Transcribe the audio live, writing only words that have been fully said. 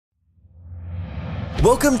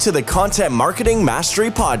Welcome to the Content Marketing Mastery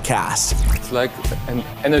Podcast. It's like an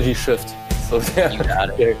energy shift. So you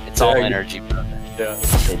got it. It's all energy, brother. Yeah.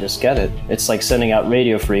 They just get it. It's like sending out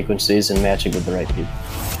radio frequencies and matching with the right people.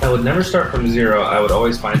 I would never start from zero. I would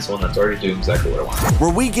always find someone that's already doing exactly what I want.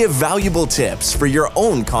 Where we give valuable tips for your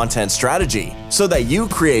own content strategy so that you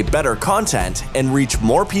create better content and reach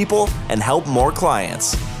more people and help more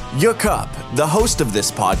clients. Yakup, the host of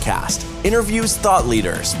this podcast, interviews thought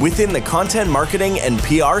leaders within the content marketing and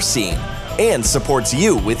PR scene and supports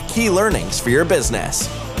you with key learnings for your business.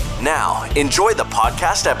 Now, enjoy the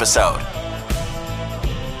podcast episode.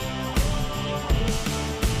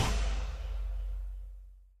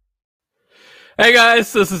 Hey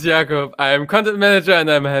guys, this is Jakob. I'm content manager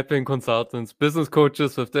and I'm helping consultants, business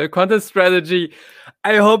coaches with their content strategy.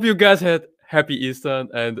 I hope you guys had happy Easter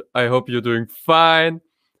and I hope you're doing fine.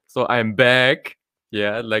 So I'm back.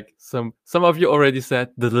 Yeah, like some of you already said,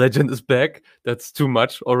 the legend is back. That's too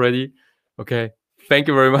much already. Okay, thank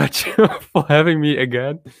you very much for having me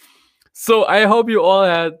again. So I hope you all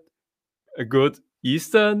had a good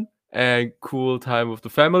Easter and cool time with the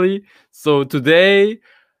family. So today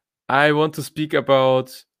I want to speak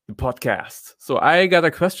about the podcast. So I got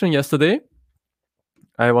a question yesterday.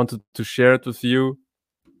 I wanted to share it with you.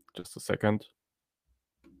 Just a second.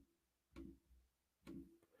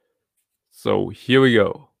 So here we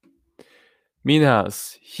go.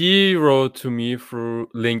 Minas, he wrote to me through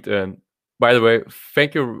LinkedIn. By the way,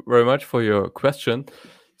 thank you very much for your question.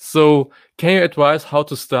 So can you advise how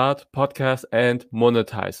to start podcast and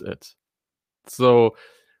monetize it? So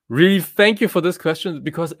really thank you for this question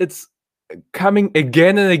because it's coming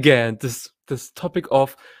again and again, this topic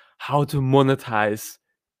of how to monetize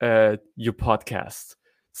your podcast.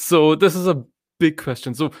 So this is a big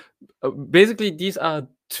question. So basically these are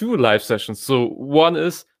two live sessions. So one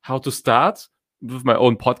is how to start with my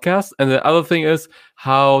own podcast, and the other thing is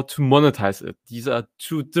how to monetize it. These are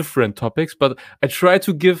two different topics, but I try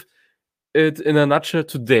to give it in a nutshell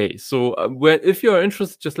today. So if you're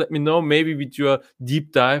interested, just let me know. Maybe we do a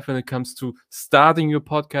deep dive when it comes to starting your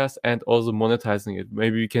podcast and also monetizing it.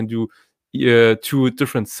 Maybe we can do two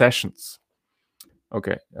different sessions.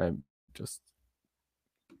 Okay, I'm just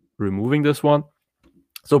removing this one.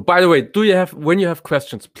 So by the way, when you have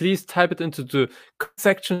questions, please type it into the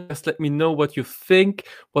section. Just let me know what you think,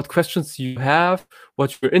 what questions you have,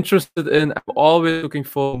 what you're interested in. I'm always looking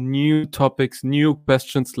for new topics, new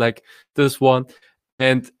questions like this one.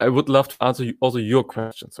 And I would love to answer also your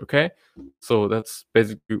questions, okay? So that's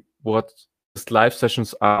basically what these live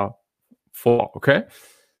sessions are for, okay?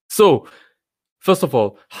 So first of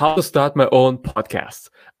all, how to start my own podcast.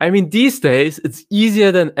 I mean, these days, it's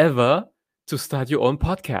easier than ever to start your own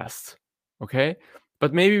podcast, okay?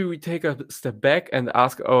 But maybe we take a step back and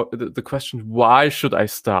ask the question, why should I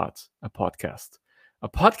start a podcast? A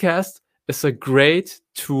podcast is a great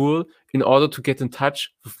tool in order to get in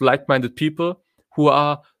touch with like-minded people who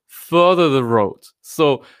are further the road.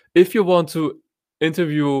 So if you want to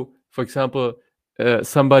interview, for example,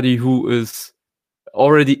 somebody who is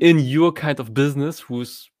already in your kind of business,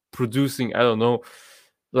 who's producing, I don't know,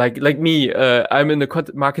 like me, I'm in the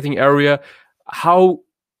content marketing area. How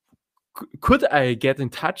could I get in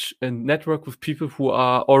touch and network with people who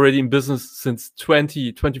are already in business since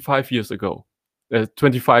 25 years ago,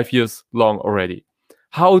 25 years long already?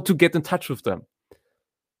 How to get in touch with them?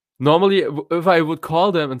 Normally, if I would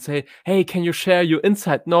call them and say, hey, can you share your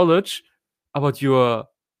inside knowledge about your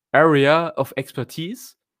area of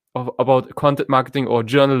expertise, about content marketing or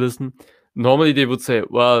journalism? Normally, they would say,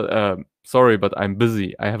 well, sorry, but I'm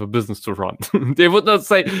busy. I have a business to run. They would not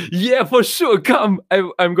say, yeah, for sure, come.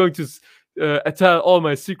 I'm going to tell all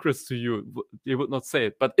my secrets to you. They would not say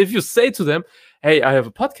it. But if you say to them, hey, I have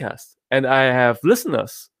a podcast and I have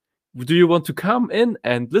listeners. Do you want to come in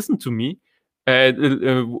and listen to me?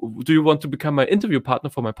 Do you want to become my interview partner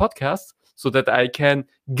for my podcast so that I can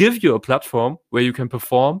give you a platform where you can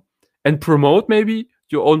perform and promote maybe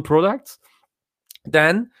your own products?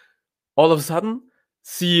 Then all of a sudden,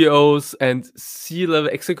 CEOs and C-level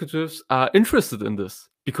executives are interested in this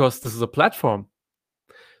because this is a platform.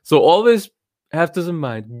 So always have this in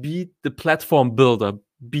mind. Be the platform builder.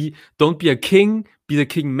 Don't be a king, be the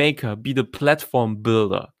king maker. Be the platform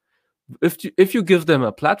builder. If you give them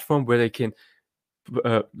a platform where they can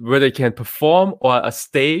perform, or a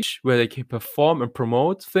stage where they can perform and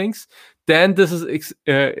promote things, then this is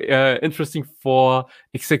interesting for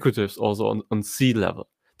executives also on C-level.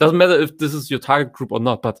 Doesn't matter if this is your target group or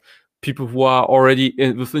not, but people who are already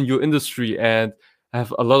within your industry and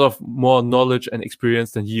have a lot of more knowledge and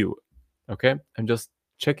experience than you. Okay, I'm just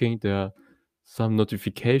checking there are some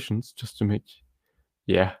notifications just to make.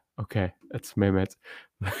 Yeah, okay, It's Mehmet.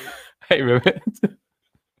 Hey, Mehmet.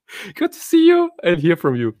 Good to see you and hear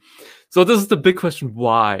from you. So this is the big question,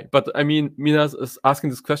 why? But I mean, Minas is asking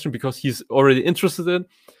this question because he's already interested in.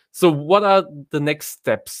 So what are the next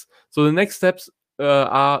steps? So the next steps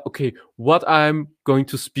are, okay, what I'm going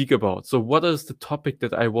to speak about. So what is the topic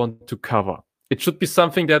that I want to cover? It should be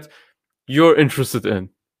something that you're interested in,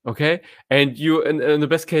 okay? And you, in the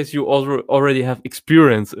best case, you already have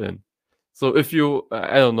experience in. So if you,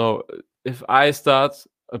 I don't know, if I start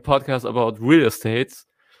a podcast about real estate,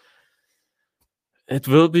 it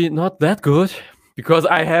will be not that good because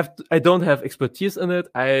I don't have expertise in it.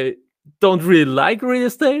 I don't really like real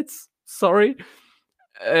estates. Sorry.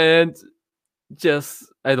 And just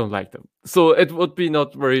I don't like them. So it would be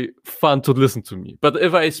not very fun to listen to me. But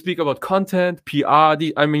if I speak about content, PR,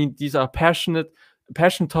 these are passion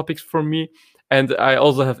topics for me. And I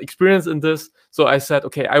also have experience in this. So I said,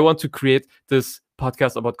 okay, I want to create this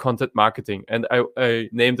podcast about content marketing. And I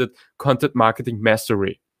named it Content Marketing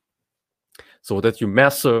Mastery. So that you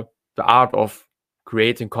master the art of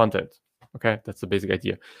creating content. Okay, that's the basic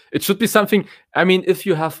idea. It should be something, I mean, if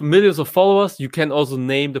you have millions of followers, you can also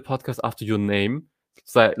name the podcast after your name.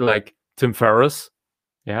 So, like Tim Ferriss.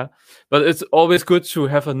 Yeah. But it's always good to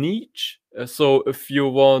have a niche. So if you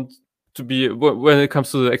want to be, when it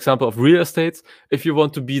comes to the example of real estate, if you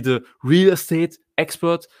want to be the real estate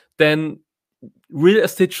expert, then real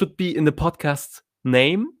estate should be in the podcast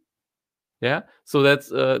name. Yeah, so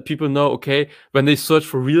that people know, okay, when they search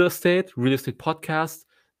for real estate podcast,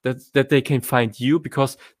 that they can find you,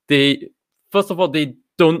 because first of all, they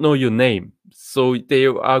don't know your name. So they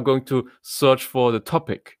are going to search for the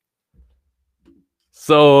topic.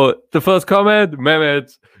 So the first comment,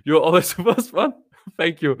 Mehmet, you're always the first one.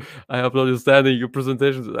 Thank you. I have no understanding. Your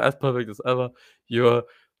presentation is as perfect as ever.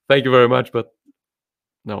 Thank you very much, but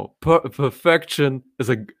no, perfection is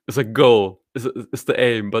a goal, is the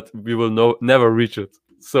aim, but we will never reach it.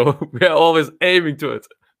 So we are always aiming to it.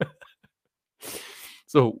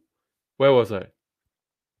 So where was I?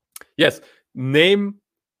 Yes, name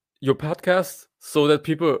your podcast so that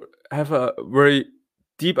people have a very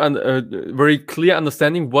deep and very clear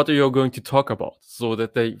understanding what you're going to talk about, so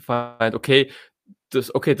that they find,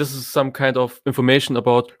 this is some kind of information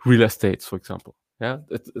about real estate, for example. Yeah,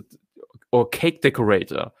 or cake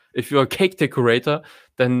decorator. If you're a cake decorator,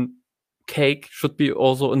 then cake should be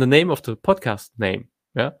also in the name of the podcast name.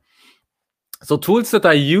 Yeah. So tools that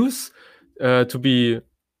I use to be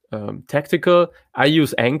tactical, I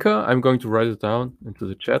use Anchor. I'm going to write it down into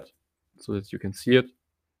the chat so that you can see it.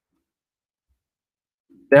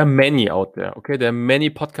 There are many out there. Okay, there are many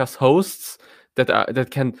podcast hosts that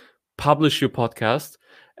can publish your podcast.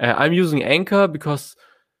 I'm using Anchor because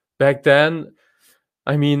back then,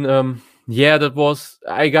 I mean,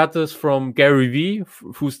 I got this from Gary Vee,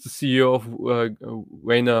 who's the CEO of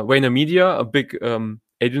Vayner Media, a big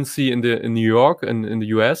agency in New York and in the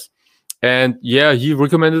US. And yeah, he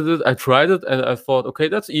recommended it. I tried it and I thought, okay,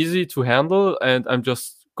 that's easy to handle, and I'm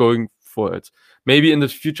just going for it. Maybe in the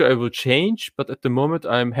future I will change, but at the moment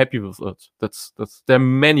I'm happy with it. There are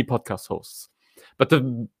many podcast hosts, but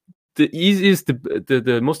the easiest,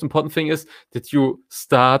 the most important thing is that you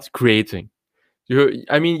start creating.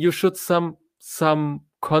 You should some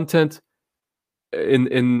content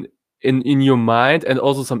in your mind, and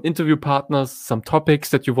also some interview partners, some topics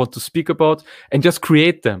that you want to speak about, and just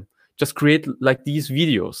create them. Just create like these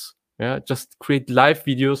videos. Yeah, just create live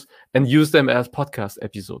videos and use them as podcast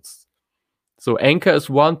episodes. So Anchor is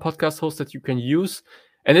one podcast host that you can use,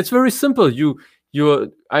 and it's very simple.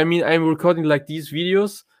 I'm recording like these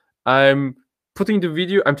videos. I'm taking the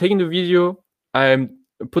video, I'm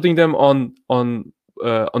putting them on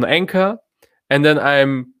Anchor, and then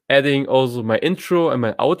I'm adding also my intro and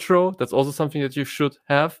my outro. That's also something that you should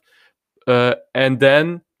have. And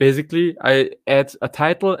then basically I add a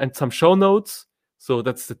title and some show notes. So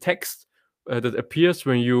that's the text that appears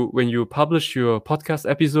when you publish your podcast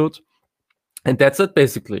episode. And that's it,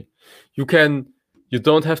 basically. You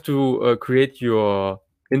don't have to create your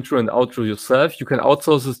intro and outro yourself. You can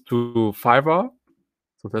outsource it to Fiverr.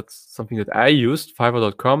 So that's something that I used,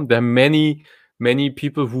 Fiverr.com. There are many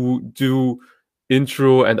people who do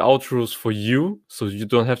intro and outros for you. So you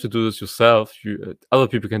don't have to do this yourself. Other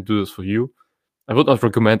people can do this for you. I would not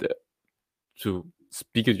recommend to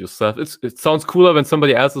speak it yourself. It sounds cooler when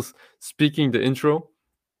somebody else is speaking the intro.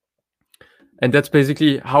 And that's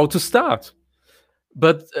basically how to start.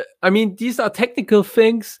 But these are technical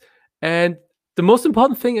things, and the most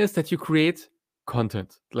important thing is that you create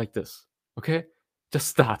content like this. Okay, just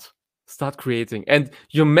start creating, and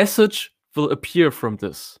your message will appear from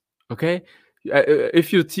this. Okay,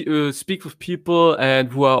 if you speak with people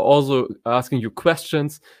and who are also asking you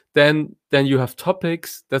questions, then you have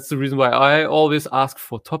topics. That's the reason why I always ask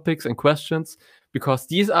for topics and questions, because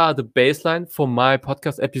these are the baseline for my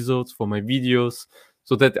podcast episodes, for my videos,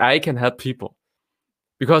 so that I can help people.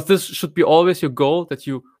 Because this should be always your goal, that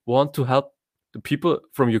you want to help the people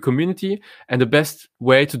from your community, and the best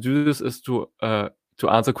way to do this is to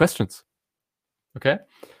answer questions. Okay,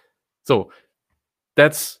 so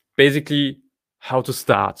that's basically how to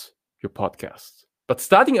start your podcast. But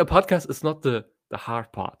starting a podcast is not the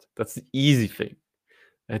hard part. That's the easy thing.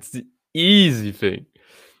 That's the easy thing.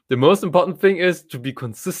 The most important thing is to be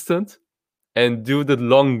consistent and do the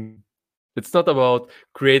long. It's not about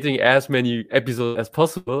creating as many episodes as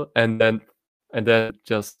possible and then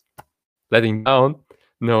just letting down.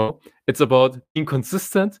 No, it's about being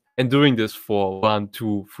consistent and doing this for 1,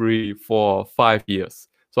 2, 3, 4, 5 years.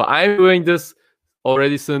 So I'm doing this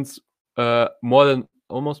already since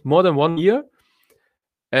almost more than 1 year,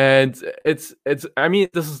 and it's I mean,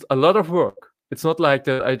 this is a lot of work. It's not like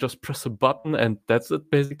that I just press a button and that's it,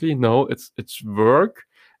 basically. No, it's work,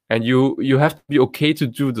 and you have to be okay to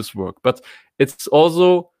do this work. But it's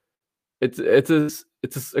also it is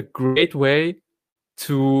a great way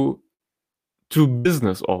to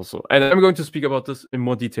business also. And I'm going to speak about this in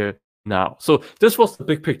more detail now. So this was the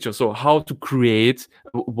big picture. So how to create,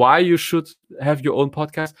 why you should have your own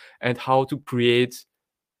podcast, and how to create,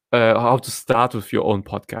 how to start with your own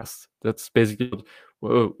podcast. That's basically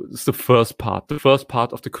it's the first part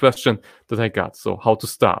of the question that I got. So how to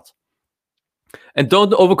start. And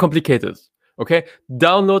don't overcomplicate it. Okay,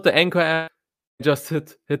 download the Anchor app, just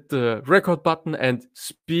hit the record button and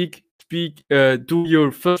speak, do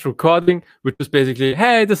your first recording, which is basically,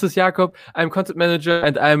 hey, this is Jakob, I'm content manager,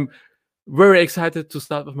 and I'm very excited to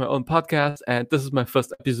start with my own podcast, and this is my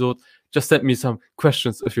first episode. Just send me some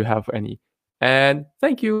questions if you have any. And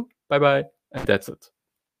thank you, bye-bye, and that's it.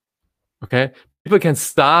 Okay, people can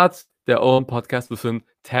start their own podcast within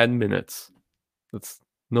 10 minutes. That's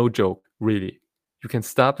no joke, really. You can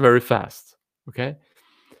start very fast, okay?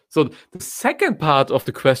 So the second part of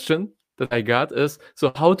the question that I got is,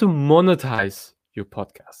 so how to monetize your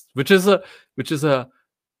podcast, which is a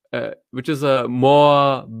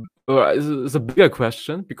bigger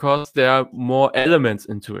question, because there are more elements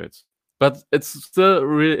into it. But it's still a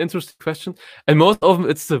really interesting question, and most often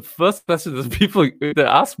it's the first question that people that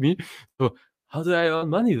ask me. So how do I earn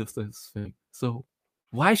money with this thing? So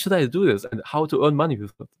why should I do this, and how to earn money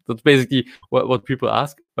with it? That's basically what people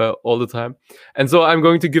ask all the time. And so I'm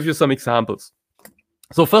going to give you some examples.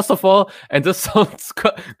 So first of all, and this sounds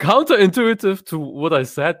counterintuitive to what I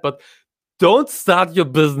said, but don't start your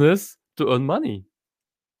business to earn money.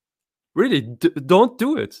 Really, don't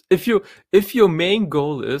do it. If your main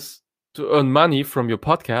goal is to earn money from your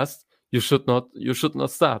podcast, you should not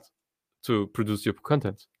start to produce your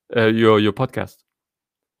content, your podcast.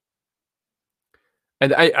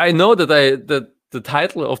 And I know that the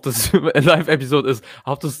title of this live episode is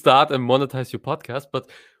how to start and monetize your podcast, but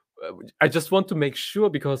I just want to make sure,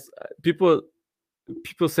 because people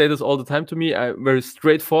say this all the time to me. I'm very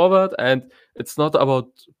straightforward, and it's not about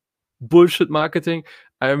bullshit marketing.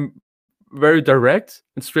 I'm very direct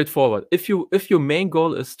and straightforward. If your main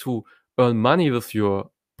goal is to earn money with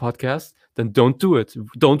your podcast, then don't do it.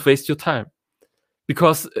 Don't waste your time,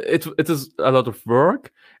 because it is a lot of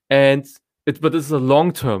work, but it's a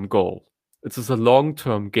long-term goal. It is a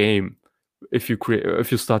long-term game if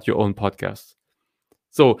you start your own podcast.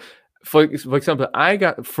 So, for example, I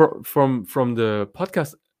got from the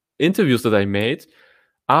podcast interviews that I made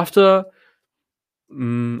after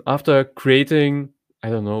creating, I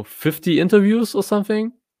don't know, 50 interviews or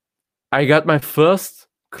something, I got my first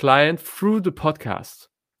client through the podcast.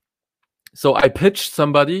 So I pitched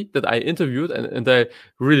somebody that I interviewed and I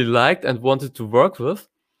really liked and wanted to work with,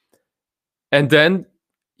 and then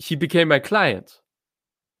he became my client.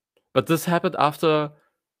 But this happened after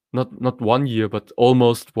not 1 year, but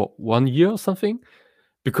almost 1 year or something,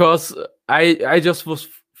 because I just was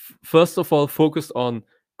first of all focused on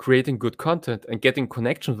creating good content and getting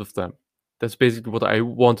connections with them. That's basically what I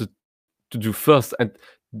wanted to do first. And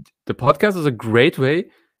the podcast is a great way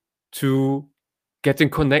to get in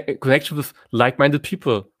connection with like-minded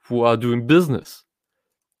people who are doing business.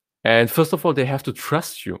 And first of all, they have to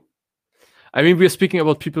trust you. I mean, we're speaking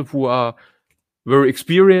about people who are very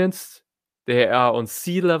experienced. They are on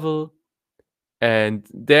C-level, and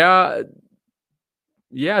they are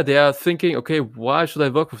thinking, okay, why should I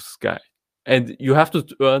work with this guy? And you have to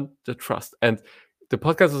earn the trust. And the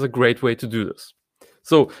podcast is a great way to do this.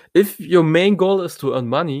 So if your main goal is to earn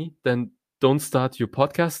money, then don't start your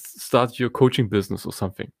podcast, start your coaching business or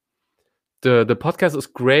something. the podcast is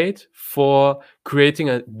great for creating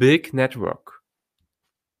a big network.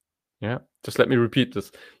 Yeah, just let me repeat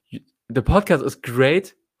this. The podcast is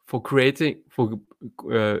great for creating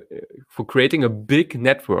a big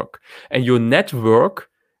network, and your network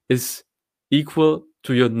is equal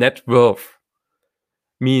to your net worth.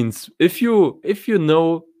 Means if you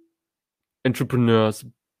know entrepreneurs,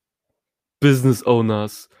 business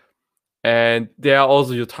owners, and they are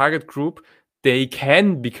also your target group, they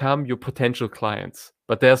can become your potential clients,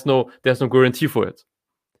 but there's no guarantee for it.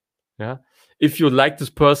 Yeah, if you like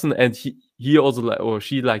this person and he also or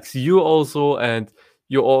she likes you also, and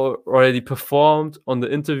you already performed on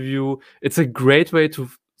the interview, it's a great way to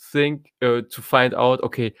think to find out,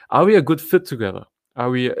 okay, are we a good fit together?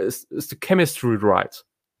 Is the chemistry right?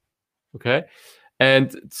 Okay,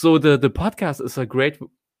 and so the podcast is a great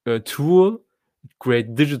tool,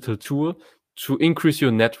 great digital tool to increase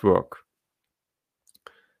your network.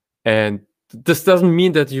 And this doesn't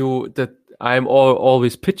mean that I'm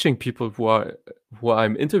always pitching people who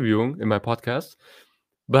I'm interviewing in my podcast,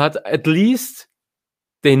 but at least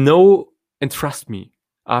they know and trust me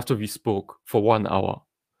after we spoke for 1 hour.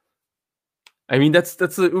 I mean, that's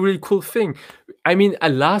a really cool thing. I mean,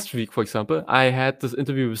 last week, for example, I had this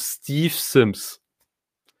interview with Steve Sims.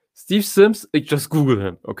 Steve Sims, just Google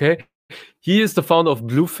him, okay? He is the founder of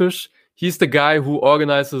Bluefish. He's the guy who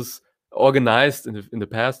organized in the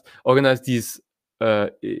past these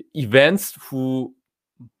events who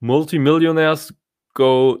multimillionaires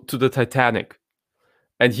go to the Titanic,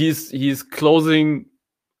 and he's closing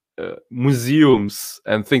museums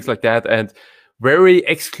and things like that, and very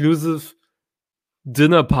exclusive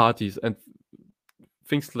dinner parties and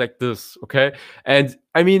things like this. Okay, and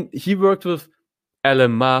I mean, he worked with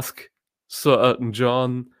Elon Musk, Sir Elton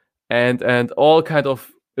John, and all kind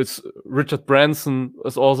of. It's Richard Branson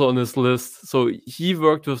is also on this list. So he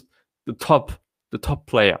worked with the top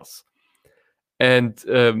players, and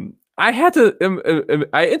I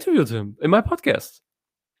interviewed him in my podcast.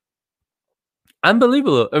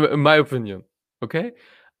 Unbelievable, in my opinion. Okay,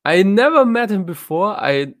 I never met him before.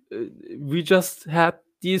 We just had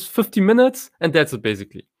these 50 minutes, and that's it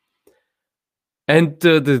basically. And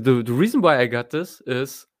the reason why I got this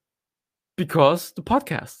is because the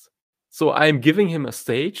podcast. So I'm giving him a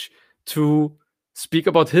stage to speak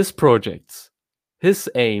about his projects, his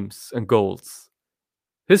aims and goals,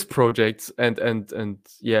 his projects, and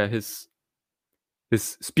yeah, his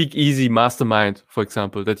Speakeasy Mastermind, for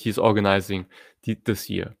example, that he's organizing this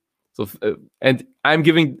year. So and I'm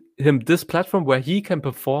giving him this platform where he can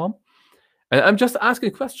perform, and I'm just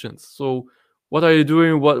asking questions. So what are you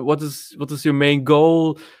doing? What is your main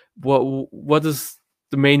goal? What is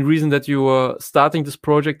the main reason that you are starting this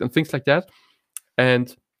project and things like that?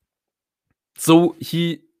 And so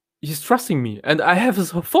he's trusting me, and I have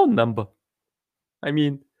his phone number. I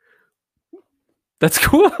mean, that's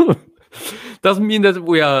cool. Doesn't mean that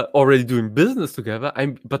we are already doing business together.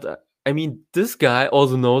 I mean, this guy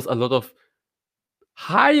also knows a lot of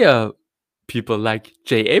higher people like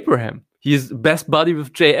Jay Abraham. He's best buddy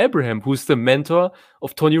with Jay Abraham, who's the mentor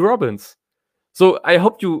of Tony Robbins. So I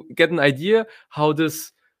hope you get an idea how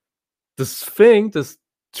this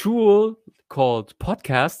tool called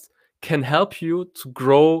podcast can help you to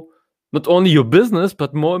grow not only your business,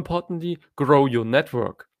 but more importantly, grow your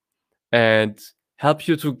network and help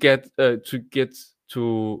you to get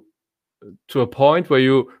to a point where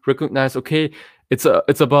you recognize, okay,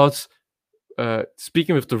 it's about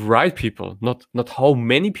speaking with the right people, not how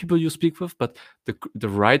many people you speak with, but the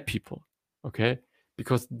right people. Okay,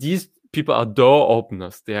 because these people are door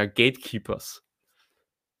openers, they are gatekeepers.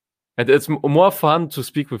 And it's more fun to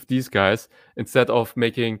speak with these guys instead of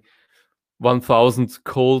making 1,000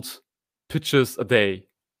 cold pitches a day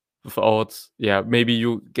without, maybe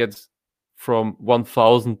you get from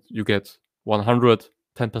 1,000, you get 100,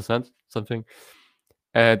 10%, something.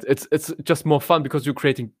 And it's just more fun because you're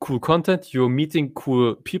creating cool content, you're meeting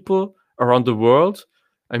cool people around the world.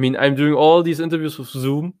 I mean, I'm doing all these interviews with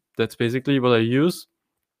Zoom. That's basically what I use.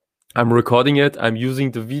 I'm recording it. I'm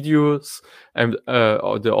using the videos and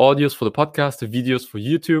the audios for the podcast, the videos for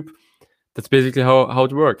YouTube. That's basically how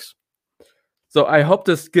it works. So I hope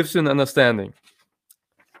this gives you an understanding.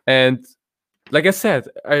 And like I said,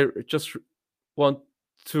 I just want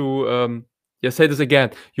to say this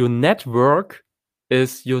again. Your network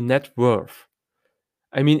is your net worth.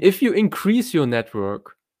 I mean, if you increase your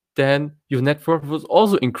network, then your net worth will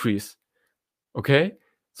also increase. Okay?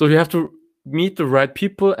 So you have to meet the right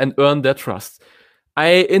people and earn their trust.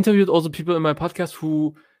 I interviewed also people in my podcast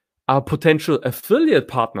who are potential affiliate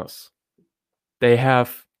partners. They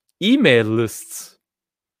have email lists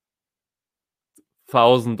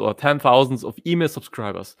 100,000 or 10,000 of email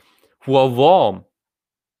subscribers who are warm.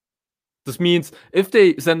 This means if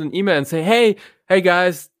they send an email and say, hey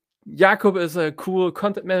guys, Jakob is a cool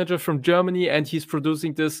content manager from Germany and he's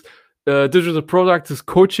producing this digital product, this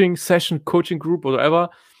coaching session, coaching group, or whatever,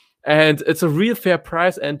 and it's a real fair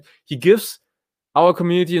price, and he gives our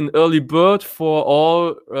community an early bird for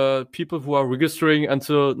all people who are registering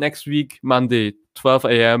until next week, Monday, 12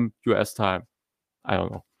 a.m. US time. I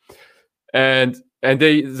don't know. And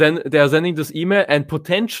they are sending this email, and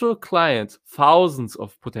potential clients, thousands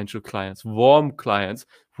of potential clients, warm clients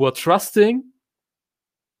who are trusting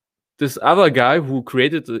this other guy who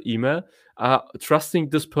created the email, are trusting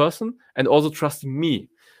this person and also trusting me.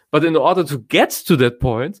 But in order to get to that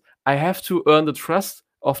point, I have to earn the trust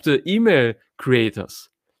of the email creators.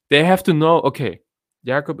 They have to know, okay,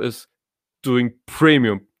 Jakob is doing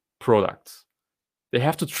premium products. They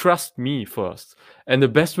have to trust me first. And the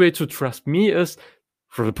best way to trust me is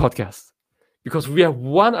through the podcast. Because we have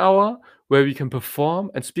 1 hour where we can perform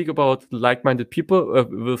and speak about like-minded people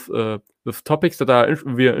with topics that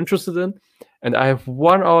we are interested in. And I have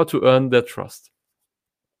 1 hour to earn that trust.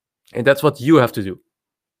 And that's what you have to do.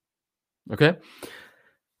 Okay?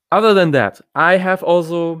 Other than that, I have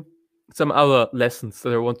also some other lessons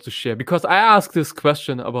that I want to share. Because I asked this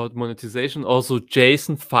question about monetization also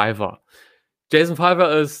Jason Feiver. Jason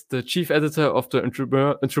Feiver is the chief editor of the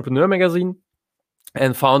Entrepreneur magazine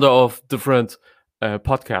and founder of different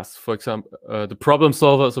podcasts. For example, The Problem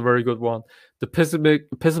Solver is a very good one. The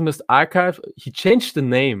Pessimist Archive, he changed the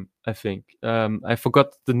name, I think. I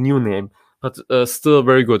forgot the new name, but still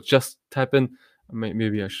very good. Just type in,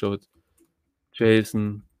 maybe I showed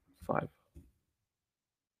Jason Feiver.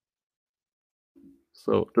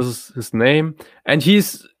 So this is his name. And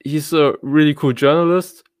he's a really cool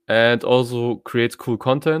journalist and also creates cool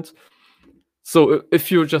content. So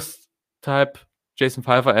if you just type Jason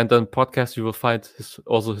Feiver and then podcast, you will find his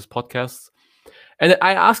podcasts. And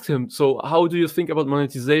I asked him, so how do you think about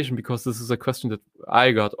monetization? Because this is a question that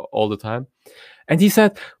I got all the time. And he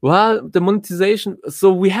said, well, the monetization,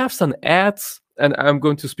 so we have some ads, and I'm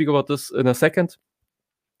going to speak about this in a second.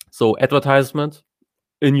 So advertisement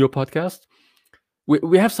in your podcast.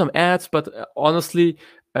 We have some ads, but honestly,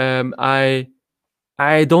 I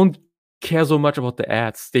don't care so much about the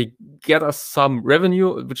ads. They get us some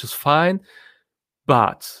revenue, which is fine.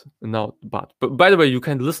 But by the way, you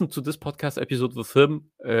can listen to this podcast episode with him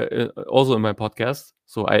also in my podcast.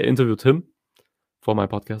 So I interviewed him for my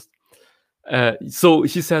podcast. So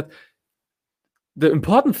he said, the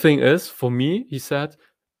important thing is for me, he said,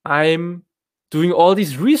 I'm doing all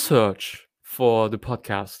this research for the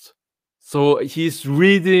podcast. So he's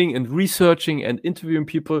reading and researching and interviewing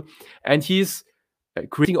people, and he's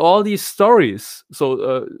creating all these stories.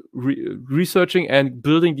 So researching and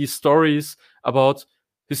building these stories about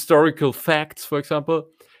historical facts, for example.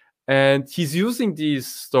 And he's using these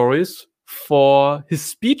stories for his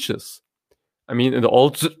speeches. I mean,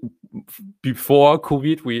 before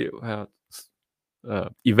COVID, we had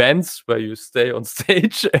events where you stay on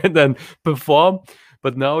stage and then perform.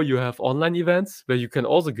 But now you have online events where you can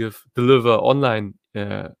also deliver online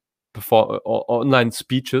online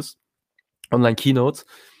speeches, online keynotes.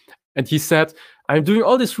 And he said, I'm doing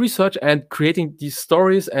all this research and creating these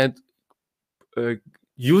stories and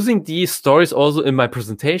using these stories also in my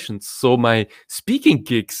presentations. So my speaking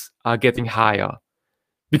gigs are getting higher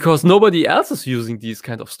because nobody else is using these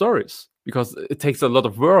kind of stories, because it takes a lot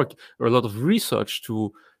of work or a lot of research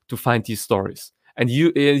to find these stories. And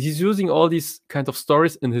he's using all these kind of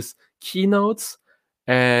stories in his keynotes,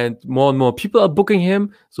 and more people are booking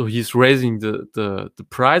him. So he's raising the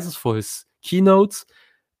prices for his keynotes.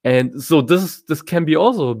 And so this can be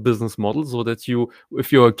also a business model, so that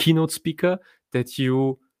if you're a keynote speaker, that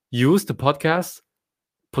you use the podcast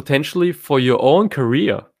potentially for your own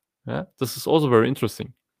career. Yeah? This is also very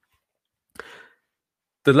interesting.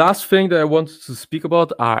 The last thing that I wanted to speak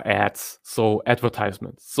about are ads, so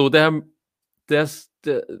advertisements. So there's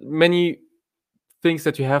many things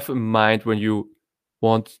that you have in mind when you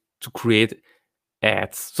want to create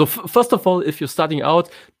ads. So first of all, if you're starting out,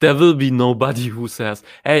 there will be nobody who says,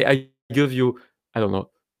 hey, I give you, I don't know,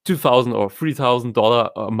 $2,000 or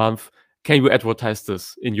 $3,000 a month. Can you advertise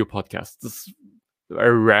this in your podcast? This is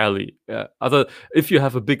very rarely. If you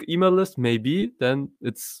have a big email list, maybe, then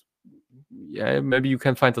maybe you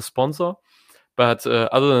can find a sponsor. But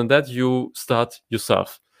other than that, you start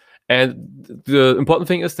yourself. And the important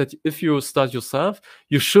thing is that if you start yourself,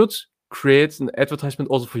 you should create an advertisement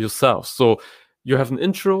also for yourself. So you have an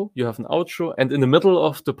intro, you have an outro, and in the middle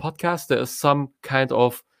of the podcast, there is some kind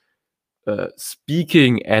of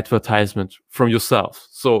speaking advertisement from yourself.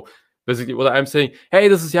 So Basically, what I'm saying, hey,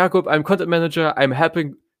 this is Jakob. I'm content manager. I'm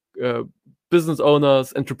helping business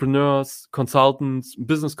owners, entrepreneurs, consultants,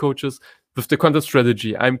 business coaches with the content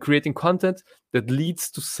strategy. I'm creating content that leads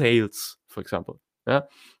to sales, for example. Yeah,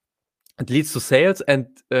 it leads to sales, and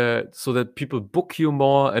so that people book you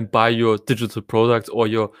more and buy your digital products or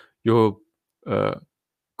your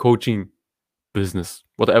coaching business,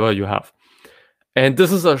 whatever you have. And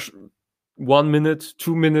this is a 1 minute,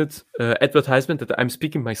 2 minute advertisement that I'm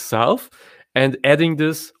speaking myself and adding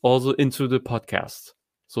this also into the podcast.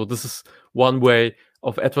 So this is one way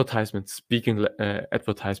of advertisement, speaking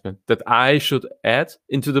advertisement that I should add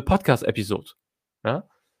into the podcast episode. Yeah,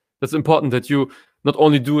 that's important that you not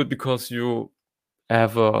only do it because you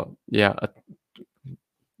have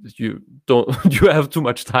you have too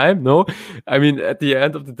much time. No, I mean, at the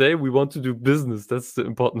end of the day, we want to do business. That's the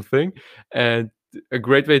important thing. And a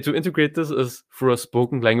great way to integrate this is through a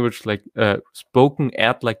spoken language, like spoken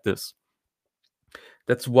ad like this.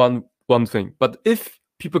 That's one thing. But if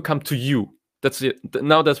people come to you, that's it.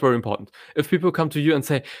 Now that's very important. If people come to you and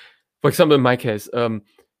say, for example, in my case,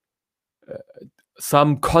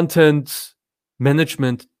 some content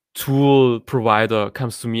management tool provider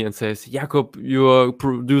comes to me and says, Jakob, you're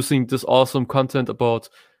producing this awesome content about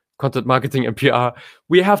content marketing and PR.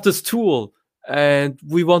 We have this tool and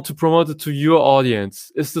we want to promote it to your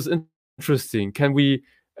audience. Is this interesting? Can we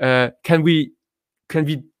do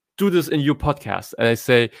this in your podcast? And I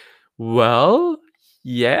say, well,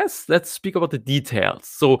 yes, let's speak about the details.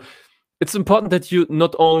 So it's important that you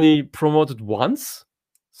not only promote it once.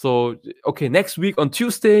 So, okay, next week on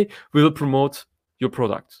Tuesday, we will promote your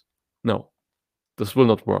product. No, this will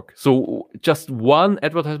not work. So just one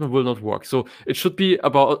advertisement will not work. So it should be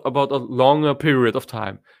about a longer period of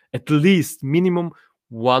time, at least minimum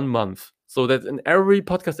 1 month. So that in every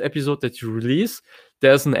podcast episode that you release,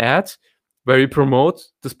 there's an ad where you promote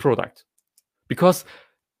this product. Because,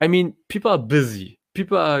 I mean, people are busy.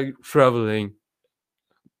 People are traveling,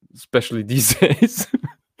 especially these days.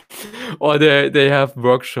 Or they have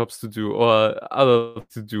workshops to do or other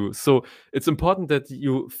to do. So it's important that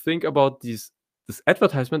you think about this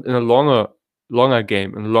advertisement in a longer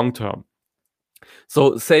game, in long term.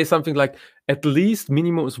 So say something like at least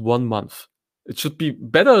minimum is 1 month. It should be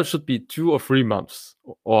better. It should be 2 or 3 months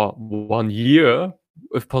or 1 year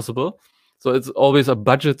if possible. So it's always a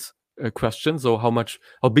budget question. So how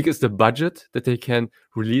big is the budget that they can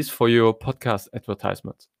release for your podcast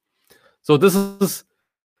advertisement? So this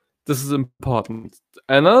is important.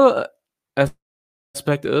 Another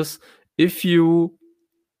aspect is if you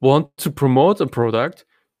want to promote a product,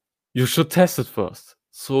 you should test it first.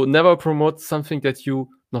 So never promote something that you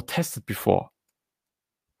not tested before.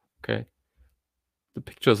 Okay. The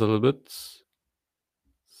picture is a little bit.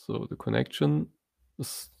 So the connection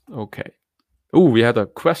is okay. Oh, we had a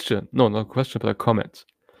question. No, not a question, but a comment.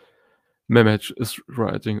 Mehmet is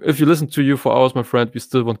writing. If you listen to you for hours, my friend, we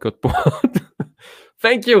still won't get bored.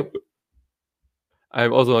 Thank you.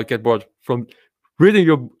 I'm also not get bored from reading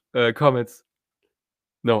your comments.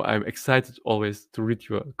 No, I'm excited always to read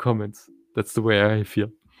your comments. That's the way I feel.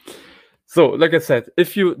 So, like I said,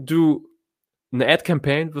 if you do an ad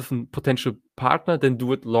campaign with a potential partner, then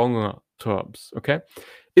do it longer terms. Okay.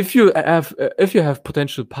 If you have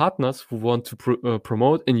potential partners who want to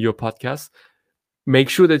promote in your podcast, make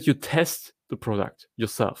sure that you test the product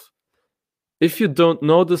yourself. If you don't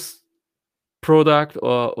know this product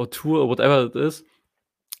or tool or whatever it is,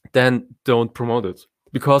 then don't promote it,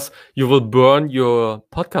 because you will burn your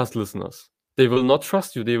podcast listeners. They will not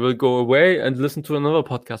trust you. They will go away and listen to another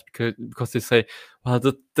podcast because they say, well,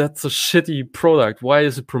 that's a shitty product. Why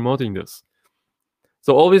is it promoting this?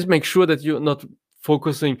 So always make sure that you're not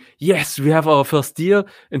focusing, yes, we have our first deal,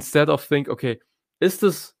 instead of think, okay, is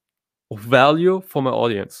this of value for my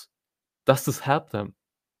audience? Does this help them?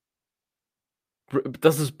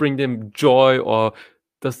 Does this bring them joy, or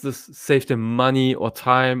does this save them money or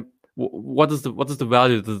time? What is the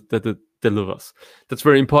value that it delivers? That's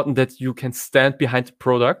very important, that you can stand behind the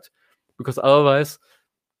product, because otherwise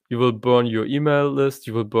you will burn your email list,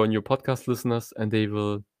 you will burn your podcast listeners, and they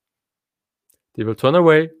will turn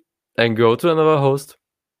away and go to another host,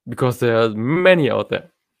 because there are many out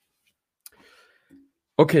there.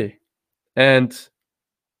 Okay, and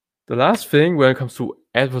the last thing when it comes to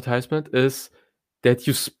advertisement is that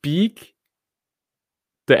you speak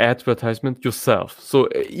the advertisement yourself. So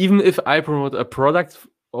even if I promote a product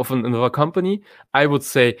of another company, I would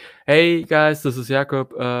say, hey guys, this is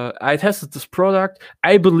Jakob. I tested this product.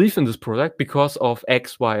 I believe in this product because of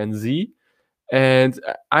X, Y, and Z. And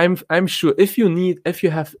I'm sure if you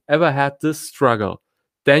have ever had this struggle,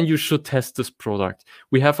 then you should test this product.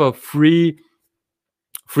 We have a free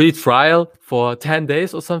free trial for 10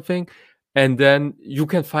 days or something. And then you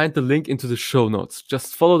can find the link into the show notes.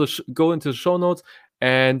 Just follow go into the show notes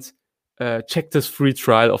and check this free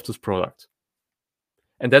trial of this product.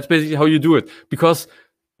 And that's basically how you do it. Because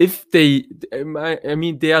if they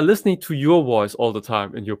are listening to your voice all the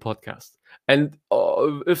time in your podcast. And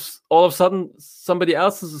if all of a sudden somebody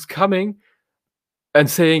else is coming and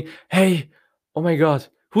saying, hey, oh my God,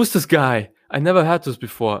 who's this guy? I never had this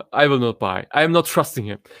before. I will not buy. I am not trusting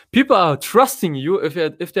him. People are trusting you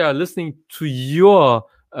if they are listening to your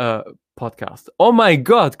podcast. Oh my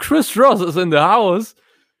God, Chris Ross is in the house.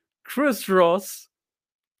 Chris Ross.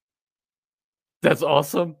 That's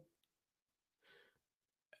awesome.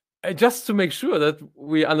 And just to make sure that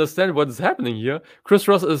we understand what is happening here, Chris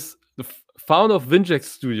Ross is the founder of Vinjex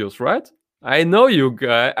Studios, right? I know you,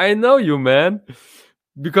 guy. I know you, man.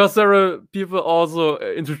 Because there are people also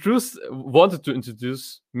wanted to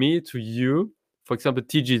introduce me to you. For example,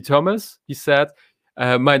 TG Thomas. He said,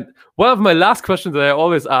 one of my last questions that I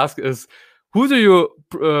always ask is, who do you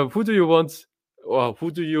want, or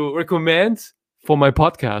who do you recommend for my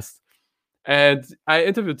podcast? And I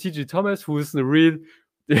interviewed TG Thomas, who is the real.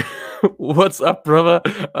 What's up, brother?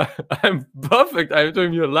 I'm perfect. I'm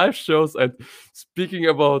doing your live shows and speaking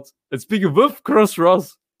with Chris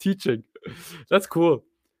Ross teaching. That's cool.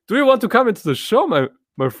 Do you want to come into the show,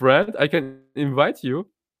 my friend? I can invite you.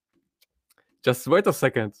 Just wait a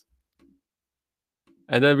second.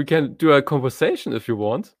 And then we can do a conversation if you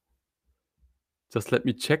want. Just let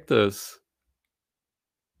me check this.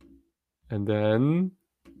 And then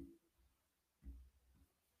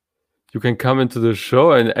you can come into the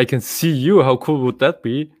show and I can see you. How cool would that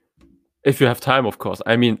be? If you have time, of course.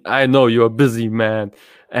 I mean, I know you're a busy man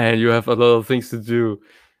and you have a lot of things to do.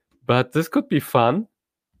 But this could be fun.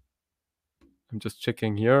 I'm just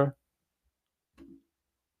checking here.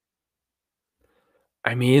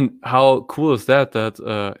 I mean, how cool is that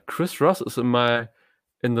Chris Ross is in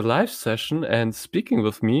the live session and speaking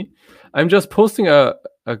with me. I'm just posting a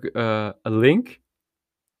link.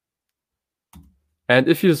 And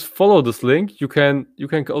if you follow this link, you can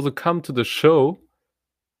also come to the show,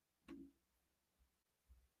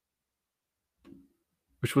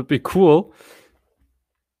 which would be cool.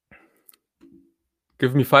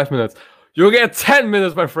 Give me 5 minutes. You'll get 10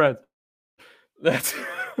 minutes, my friend. That's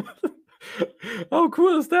how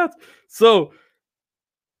cool is that? So,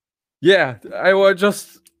 yeah, the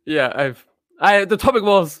topic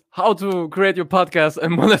was how to create your podcast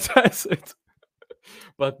and monetize it.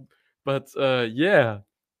 But yeah,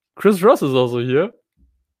 Chris Ross is also here.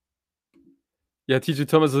 Yeah, TG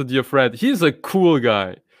Thomas is a dear friend. He's a cool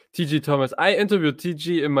guy. TG Thomas. I interviewed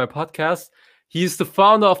TG in my podcast. He's the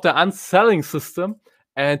founder of the Unselling System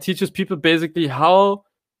and teaches people basically how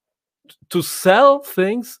to sell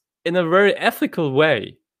things in a very ethical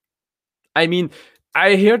way. I mean,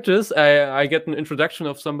 I hear this. I get an introduction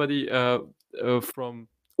of somebody from.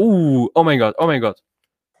 Oh my god!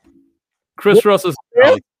 Chris Ross is.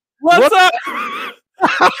 What's up?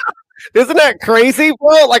 Isn't that crazy,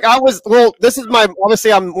 bro? Like this is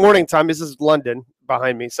obviously I'm morning time. This is London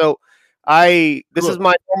behind me. So this is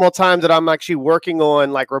my normal time that I'm actually working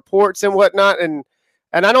on like reports and whatnot. And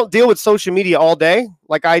I don't deal with social media all day.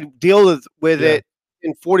 Like I deal with it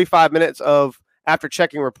in 45 minutes after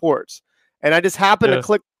checking reports. And I just happened to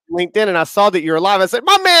click LinkedIn and I saw that you're live. I said,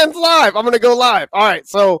 my man's live. I'm going to go live. All right.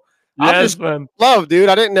 So I'm just love, dude.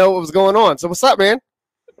 I didn't know what was going on. So what's up, man?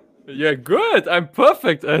 Yeah, good. I'm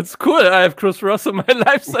perfect. It's cool. I have Chris Ross in my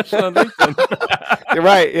live session on LinkedIn. You're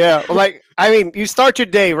right. Yeah. Like, I mean, you start your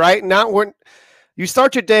day, right? You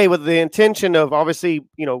start your day with the intention of obviously,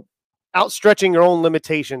 outstretching your own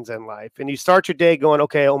limitations in life. And you start your day going,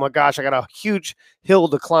 okay, oh my gosh, I got a huge hill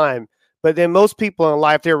to climb. But then most people in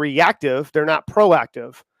life, they're reactive. They're not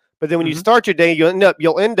proactive. But then when you start your day,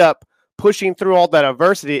 you'll end up pushing through all that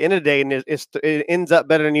adversity in a day, and it ends up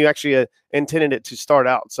better than you actually intended it to start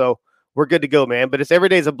out. So we're good to go, man. But every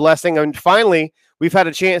day is a blessing. And finally, we've had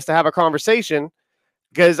a chance to have a conversation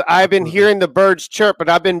because I've been hearing the birds chirp, but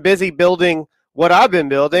I've been busy building what I've been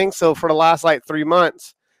building. So for the last 3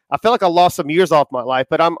 months, I feel like I lost some years off my life,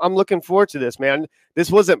 but I'm looking forward to this, man.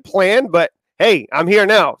 This wasn't planned, but hey, I'm here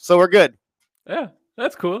now, so we're good. Yeah,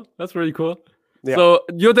 that's cool. That's really cool. Yeah. So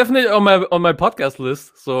you're definitely on my podcast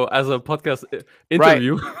list. So as a podcast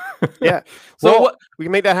interview, yeah. So we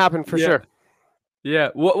can make that happen for sure. Yeah.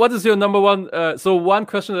 What is your number one? So one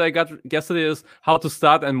question that I got yesterday is how to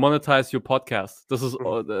start and monetize your podcast. This is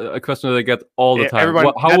a question that I get all the time.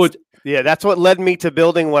 That's what led me to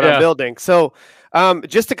building what I'm building. So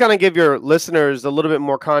just to kind of give your listeners a little bit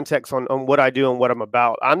more context on what I do and what I'm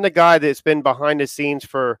about. I'm the guy that's been behind the scenes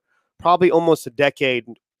for probably almost a decade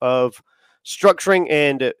of structuring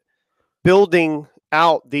and building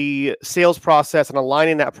out the sales process and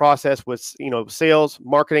aligning that process with, sales,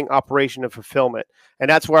 marketing, operation, and fulfillment. And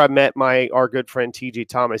that's where I met our good friend TG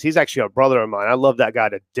Thomas. He's actually a brother of mine. I love that guy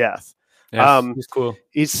to death. Yes, he's cool.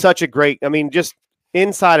 He's such a great, just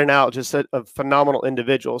inside and out, just a phenomenal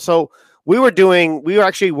individual. So we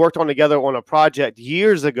actually worked together on a project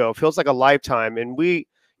years ago. Feels like a lifetime. And we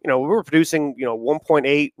were producing,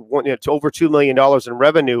 1.8 to over $2 million in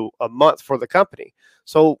revenue a month for the company.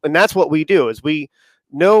 So, and that's what we do, is we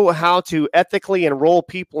know how to ethically enroll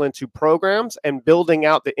people into programs and building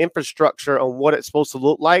out the infrastructure on what it's supposed to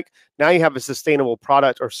look like. Now you have a sustainable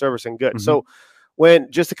product or service and good. So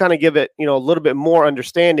just to kind of give it, a little bit more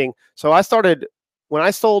understanding. So when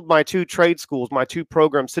I sold my two trade schools, my two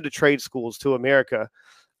programs to the trade schools to America,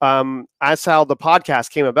 that's how the podcast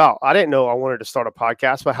came about. I didn't know I wanted to start a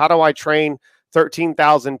podcast, but how do I train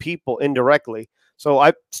 13,000 people indirectly? So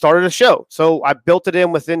I started a show. So I built it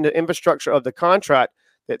within the infrastructure of the contract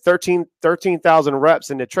that 13,000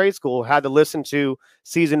 reps in the trade school had to listen to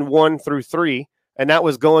season 1 through 3. And that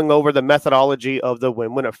was going over the methodology of the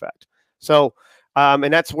win-win effect. So,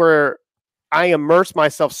 and that's where I immerse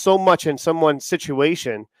myself so much in someone's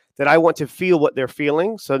situation that I want to feel what they're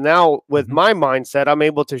feeling. So now with my mindset, I'm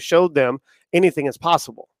able to show them anything is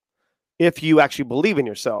possible if you actually believe in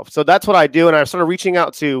yourself. So that's what I do. And I started reaching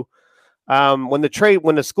out to, when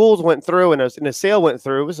the schools went through and the sale went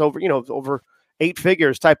through, it was over 8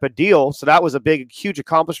 figures type of deal. So that was a huge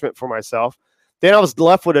accomplishment for myself. Then I was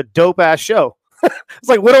left with a dope ass show. It's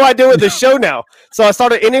like, what do I do with this show now? So I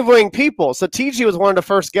started interviewing people. So TG was one of the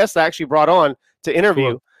first guests I actually brought on to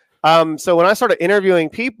interview. Cool. So when I started interviewing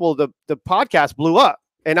people, the podcast blew up,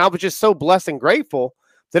 and I was just so blessed and grateful.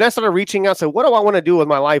 Then I started reaching out. So what do I want to do with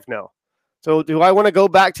my life now? So do I want to go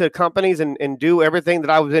back to companies and do everything that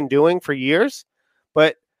I've been doing for years?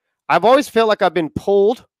 But I've always felt like I've been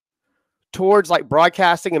pulled towards like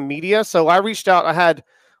broadcasting and media. So I reached out. I had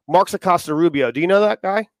Mark Acosta Rubio. Do you know that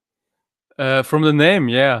guy? From the name,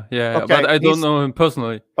 yeah. Okay. But I don't know him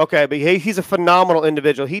personally. Okay, but he's a phenomenal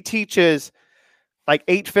individual. He teaches like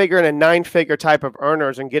 8-figure and a 9-figure type of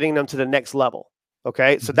earners and getting them to the next level.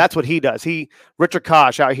 Okay, so that's what he does. Richard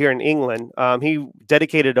Koch out here in England, he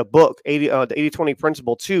dedicated a book, the 80-20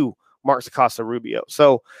 principle, to Mark Acosta Rubio.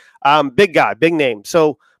 So big guy, big name.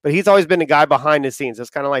 So, but he's always been the guy behind the scenes. That's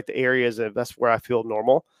kind of like the areas that's where I feel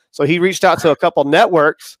normal. So he reached out to a couple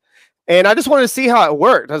networks, and I just wanted to see how it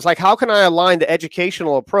worked. I was like, how can I align the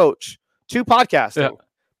educational approach to podcasting? Yeah.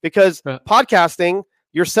 Because podcasting,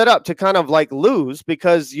 you're set up to kind of like lose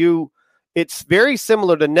because it's very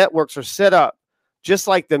similar to networks are set up just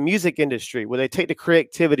like the music industry, where they take the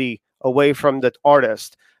creativity away from the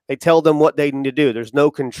artist. They tell them what they need to do. There's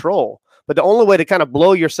no control. But the only way to kind of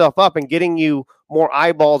blow yourself up and getting you more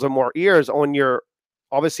eyeballs or more ears on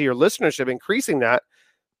obviously your listenership, increasing that,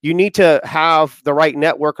 you need to have the right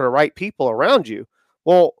network or the right people around you.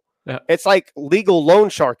 Well, It's like legal loan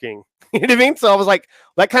sharking. You know what I mean? So I was like,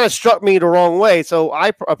 that kind of struck me the wrong way. So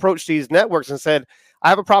I approached these networks and said, I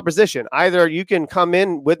have a proposition. Either you can come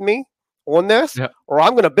in with me on this, or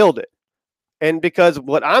I'm going to build it. And because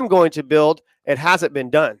what I'm going to build, it hasn't been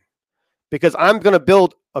done. Because I'm going to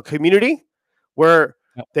build a community where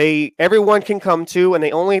everyone can come to, and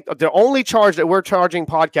the only charge that we're charging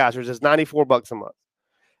podcasters is $94 a month.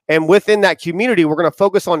 And within that community, we're going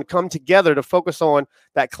to come together to focus on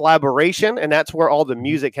that collaboration. And that's where all the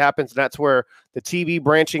music happens. And that's where the TV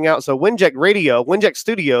branching out. So Winject Radio, Winject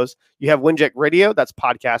Studios, you have Winject Radio, that's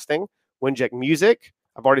podcasting. Winject Music,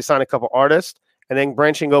 I've already signed a couple artists. And then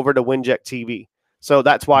branching over to Winject TV. So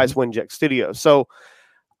that's why it's Winject Studios. So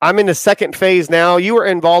I'm in the second phase now. You were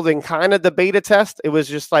involved in kind of the beta test. It was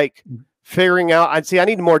just like figuring out. I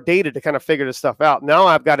need more data to kind of figure this stuff out. Now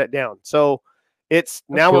I've got it down. So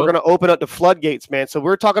we're going to open up the floodgates, man. So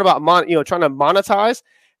we're talking about trying to monetize.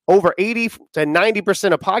 Over 80 to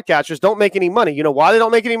 90% of podcasters don't make any money. You know why they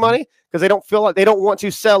don't make any money? Because they don't feel like they don't want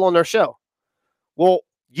to sell on their show. Well,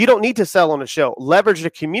 you don't need to sell on the show. Leverage the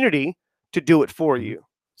community to do it for you.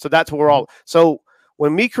 So that's what we're all. So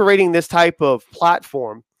when me creating this type of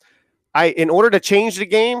platform, in order to change the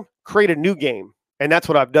game, create a new game. And that's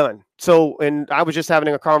what I've done. So, and I was just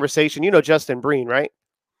having a conversation, Justin Breen, right?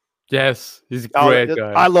 Yes, he's a great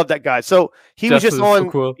guy. I love that guy. So he was just on. So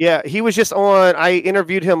cool. Yeah, he was just on. I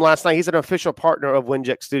interviewed him last night. He's an official partner of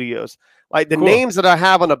Winject Studios. Like the names that I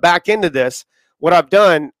have on the back end of this, what I've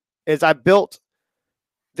done is I built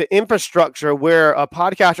the infrastructure where a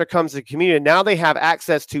podcaster comes to the community. Now they have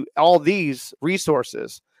access to all these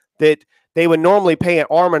resources that they would normally pay an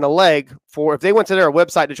arm and a leg for. If they went to their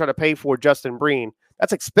website to try to pay for Justin Breen,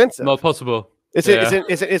 That's expensive. Not possible.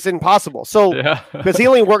 It's impossible. So Yeah. because he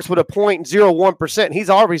only works with a 0.01%, he's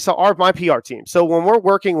already my PR team. So when we're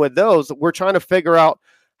working with those, we're trying to figure out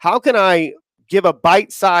how can I give a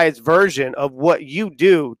bite-sized version of what you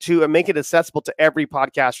do to make it accessible to every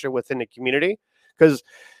podcaster within the community, because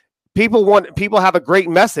people have a great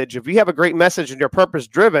message. If you have a great message and you're purpose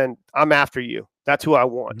driven, I'm after you. That's who I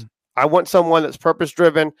want. Mm-hmm. I want someone that's purpose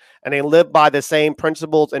driven and they live by the same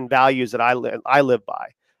principles and values that I live by.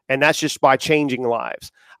 And that's just by changing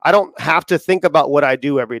lives. I don't have to think about what I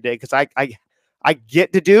do every day because I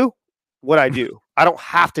get to do what I do. I don't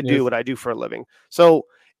have to do what I do for a living. So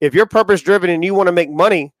if you're purpose driven and you want to make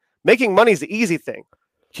money, making money is the easy thing.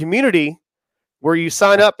 Community, where you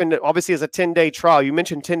sign up and obviously as a 10-day trial, you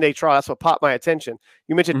mentioned 10-day trial. That's what popped my attention.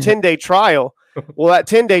 You mentioned 10-day trial. Well, that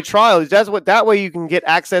 10-day trial is that way you can get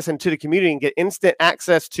access into the community and get instant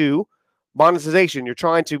access to monetization. You're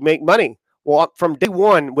trying to make money. Well, from day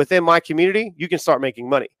one within my community, you can start making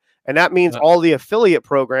money. And that means all the affiliate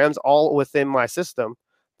programs all within my system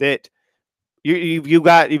that you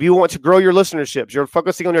got. If you want to grow your listenerships, you're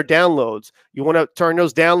focusing on your downloads. You want to turn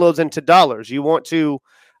those downloads into dollars. You want to,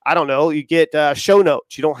 I don't know, you get show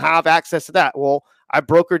notes. You don't have access to that. Well, I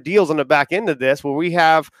broker deals on the back end of this where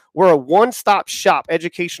we're a one-stop shop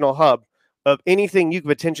educational hub of anything you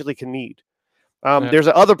potentially can need. There's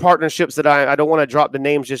other partnerships that I don't want to drop the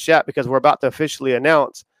names just yet because we're about to officially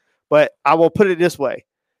announce, but I will put it this way.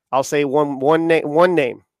 I'll say one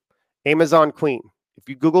name, Amazon Queen. If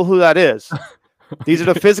you Google who that is, these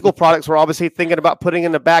are the physical products we're obviously thinking about putting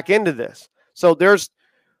in the back end of this. So there's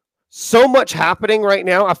so much happening right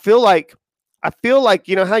now. I feel like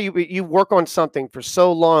you know how you work on something for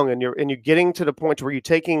so long and you're getting to the point where you're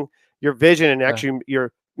taking your vision and actually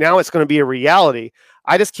now it's going to be a reality.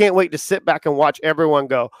 I just can't wait to sit back and watch everyone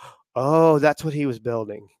go, oh, that's what he was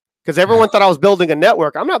building. Because everyone thought I was building a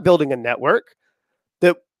network. I'm not building a network.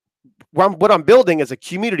 What I'm building is a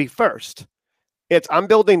community first. I'm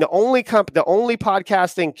building the only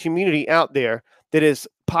podcasting community out there that is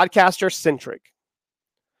podcaster centric.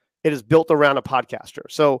 It is built around a podcaster.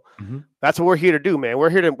 So that's what we're here to do, man.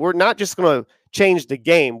 We're not just going to change the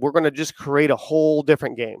game. We're going to just create a whole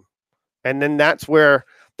different game. And then that's where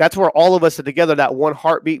all of us are together, that one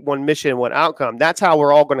heartbeat, one mission, one outcome. That's how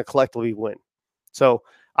we're all going to collectively win. So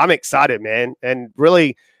I'm excited, man. And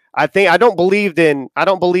really, I don't believe in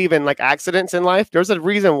like accidents in life. There's a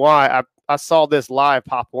reason why I saw this live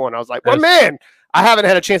pop on. I was like, well, man, I haven't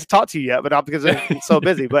had a chance to talk to you yet, but because I'm so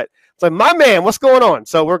busy. But it's like, my man, what's going on?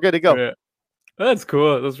 So we're good to go. Yeah. That's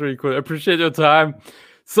cool. That's really cool. I appreciate your time.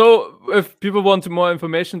 So if people want more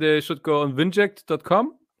information, they should go on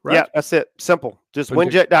winject.com, right? Yeah, that's it. Simple. Just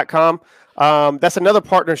winject.com. That's another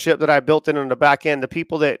partnership that I built in on the back end. The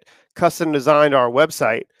people that custom designed our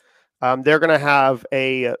website, they're going to have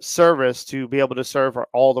a service to be able to serve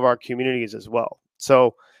all of our communities as well.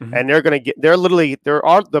 So, and they're going to there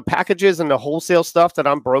are the packages and the wholesale stuff that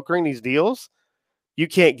I'm brokering these deals. You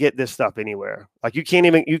can't get this stuff anywhere. Like you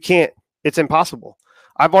can't, it's impossible.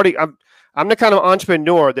 I'm the kind of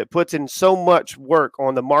entrepreneur that puts in so much work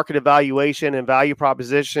on the market evaluation and value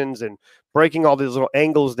propositions and breaking all these little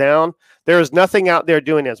angles down. There is nothing out there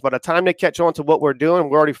doing this. By the time they catch on to what we're doing,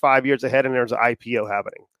 we're already 5 years ahead and there's an IPO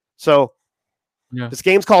happening. So this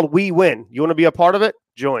game's called We Win. You want to be a part of it?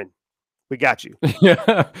 Join. We got you.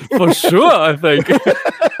 Yeah, for sure, I think.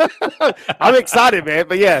 I'm excited, man.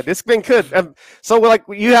 But yeah, this has been good. So like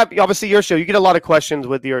you have obviously your show, you get a lot of questions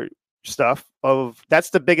with your stuff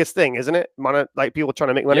that's the biggest thing, isn't it? Like people trying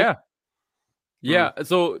to make money. Yeah.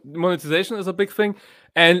 So monetization is a big thing.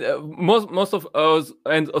 And most of us,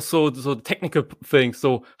 and also the technical things.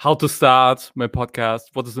 So how to start my podcast,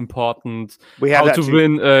 what is important, how to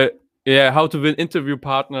win interview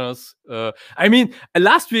partners. I mean,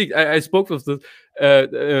 last week I spoke with this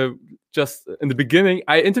just in the beginning.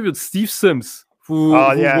 I interviewed Steve Sims, who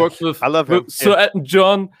works with, I love him. Sir Elton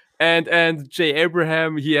John and Jay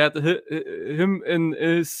Abraham. He had him in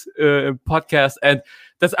his podcast, and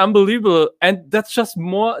that's unbelievable. And that's just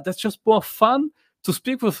more fun to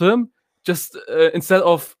speak with him, just instead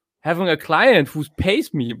of having a client who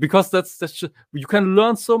pays me, because that's just, you can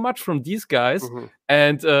learn so much from these guys.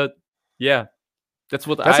 And that's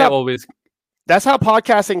how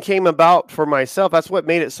podcasting came about for myself. That's what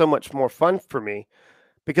made it so much more fun for me,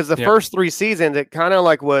 because the first 3 seasons, it kind of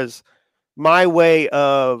like was my way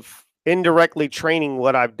of indirectly training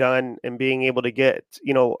what I've done and being able to get,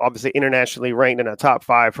 obviously internationally ranked in a top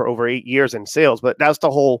 5 for over 8 years in sales. But that was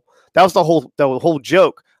the whole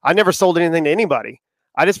joke. I never sold anything to anybody.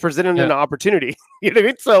 I just presented an opportunity. You know what I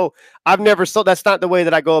mean? So I've never sold. That's not the way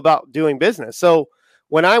that I go about doing business. So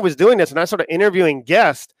when I was doing this and I started interviewing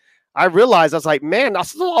guests, I realized I was like, man,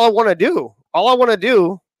 that's all I want to do. All I want to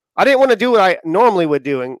do. I didn't want to do what I normally would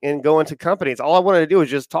do and go into companies. All I wanted to do is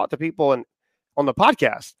just talk to people and on the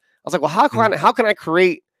podcast. I was like, well, how can I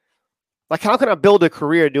create, like, how can I build a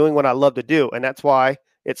career doing what I love to do? And that's why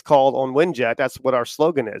it's called On Winjet. That's what our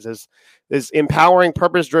slogan is empowering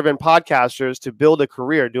purpose-driven podcasters to build a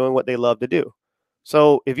career doing what they love to do.